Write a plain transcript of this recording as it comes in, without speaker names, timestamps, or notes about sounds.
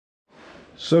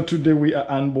So today we are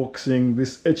unboxing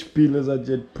this HP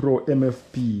LaserJet Pro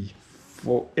MFP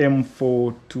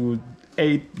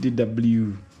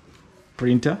M428dw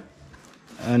printer,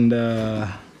 and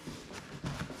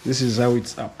this is how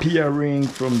it's appearing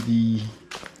from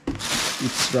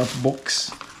its wrap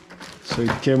box. So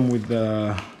it came with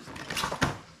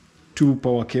 2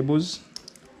 power cables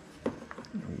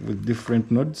with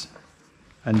different nodes,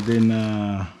 and then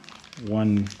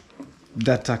 1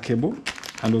 data cable,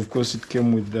 and of course it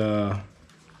came with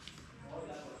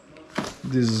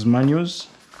these manuals,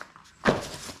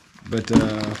 but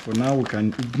for now we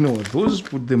can ignore those,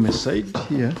 put them aside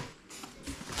here,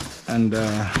 and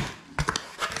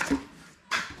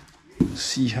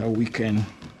see how we can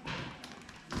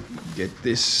get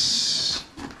this.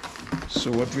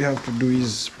 So what we have to do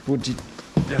is put it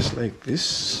just like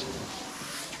this.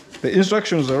 The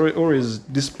instructions are always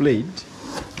displayed.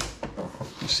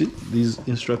 You see, these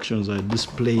instructions are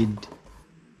displayed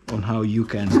on how you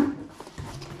can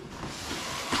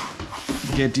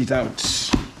get it out.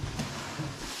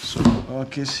 So our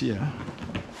case here,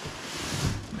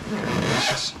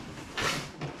 just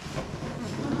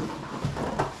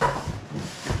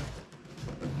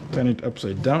turn it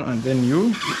upside down, and then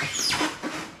you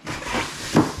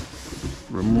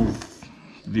remove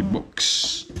the box.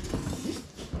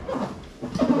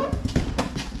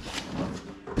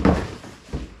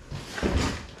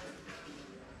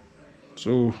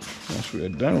 So once we are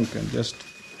done, we can just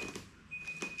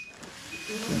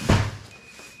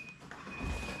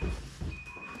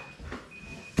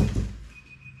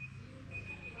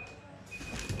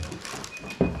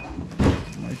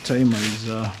my timer is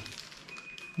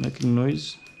making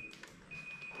noise.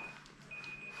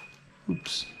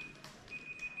 Oops.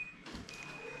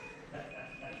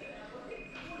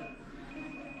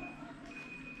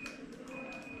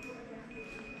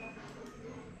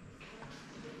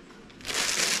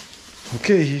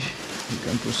 Okay, we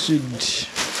can proceed with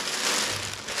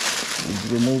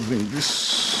removing this.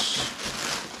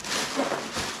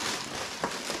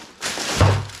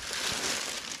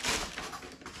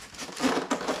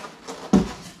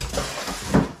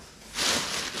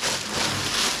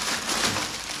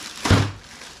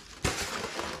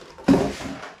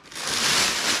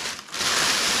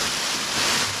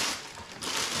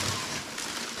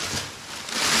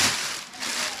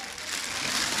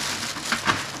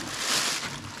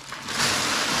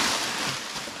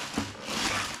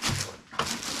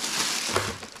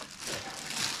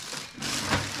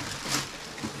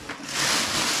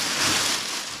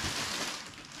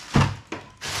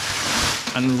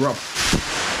 Unwrap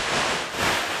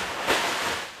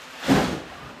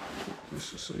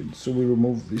this aside. So we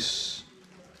remove this.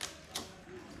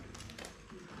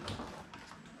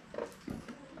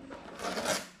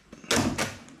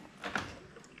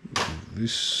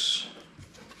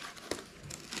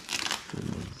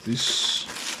 Remove this.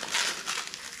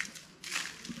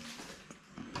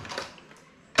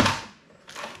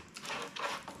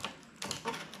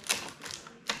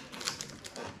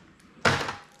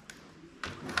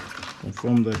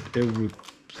 Confirm that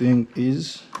everything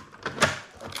is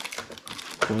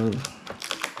well.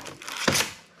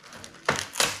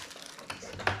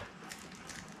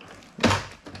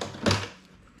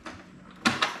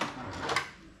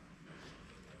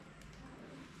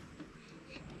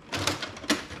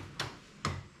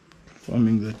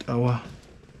 Confirming that our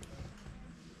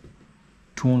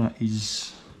toner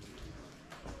is,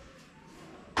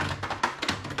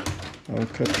 our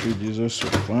cartridge is also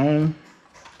fine.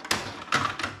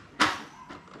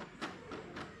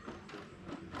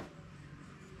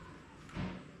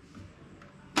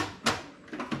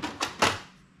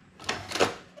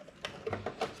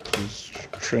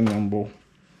 Tray number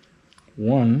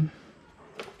 1,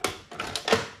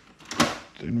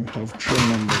 then we have tray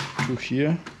number 2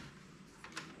 here.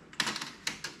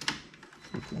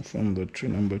 We confirm that tray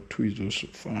number 2 is also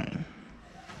fine.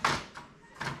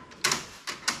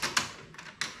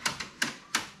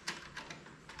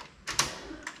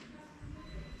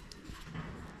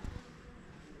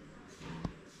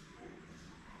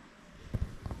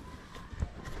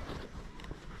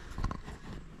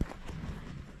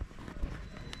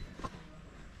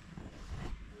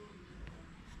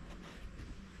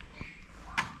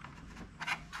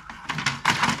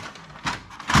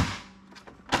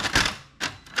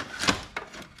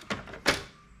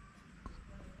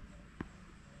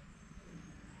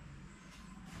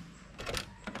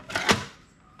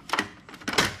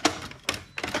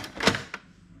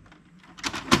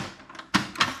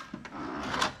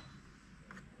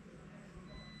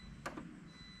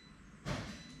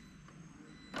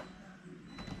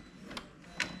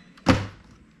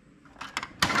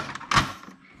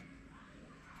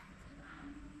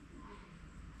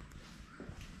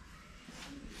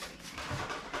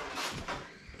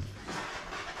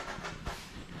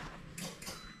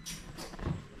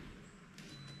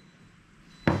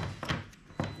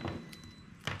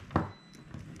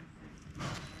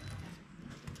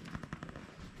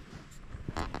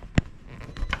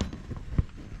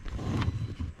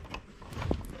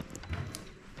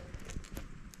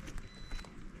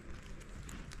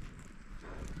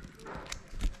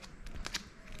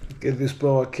 get this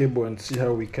power cable and see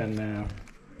how we can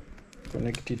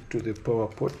connect it to the power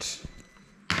port. It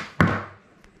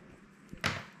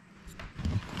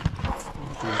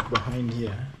is behind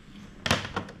here.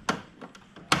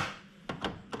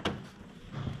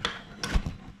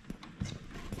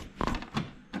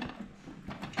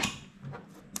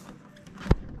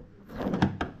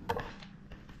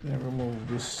 Then remove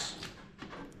this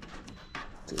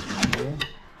here.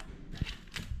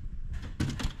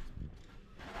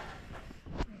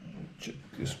 Check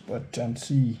this part and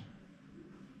see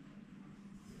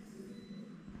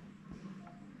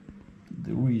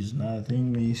there is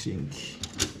nothing missing.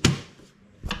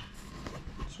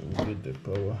 So we get the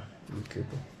power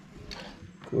cable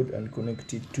code and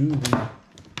connect it to the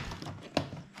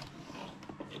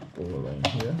power line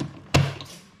here.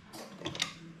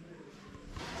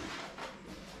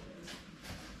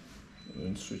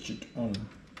 And switch it on.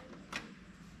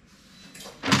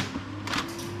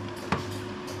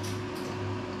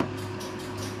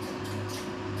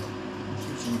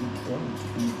 Switching it on to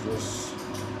do this.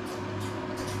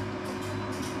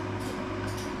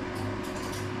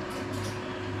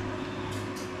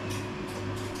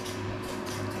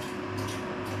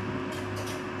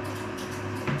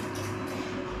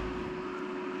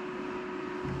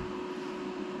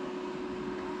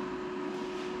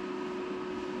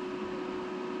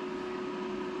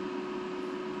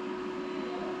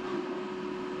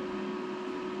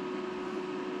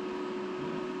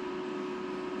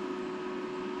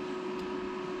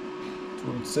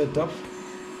 Will set up.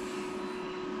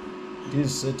 This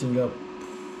is setting up.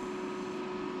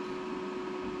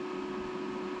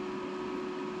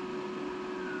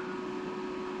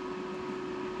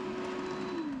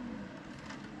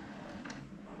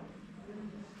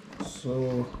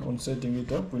 So on setting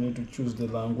it up, we need to choose the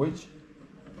language,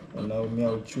 and now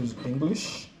I'll choose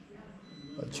English.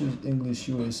 I'll choose English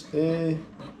USA,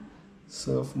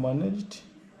 self-managed,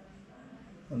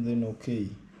 and then OK.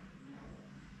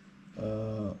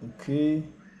 Okay,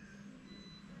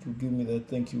 it will give me that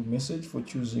thank you message for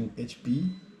choosing HP,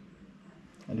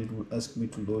 and it will ask me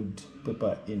to load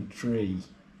paper in tray.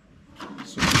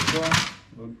 So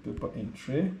load paper in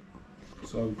tray.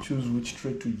 So I'll choose which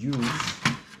tray to use,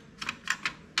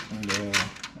 and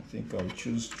I think I'll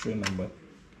choose tray number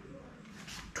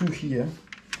 2 here.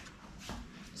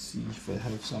 See if I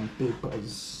have some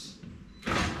papers.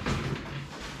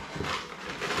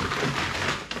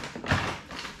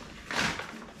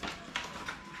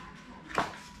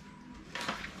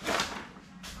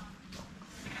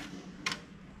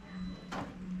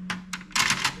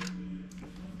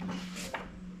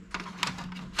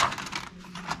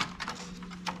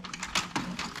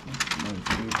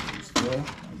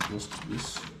 Adjust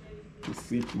this to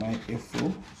fit my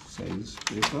A4 size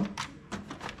paper.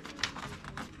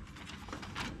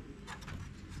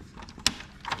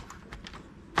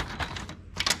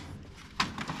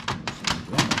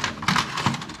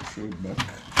 Show it back.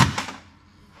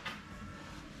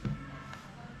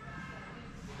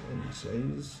 Any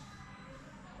size.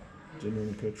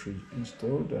 Genuine cartridge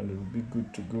installed, and it will be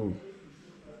good to go.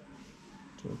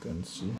 So you can see.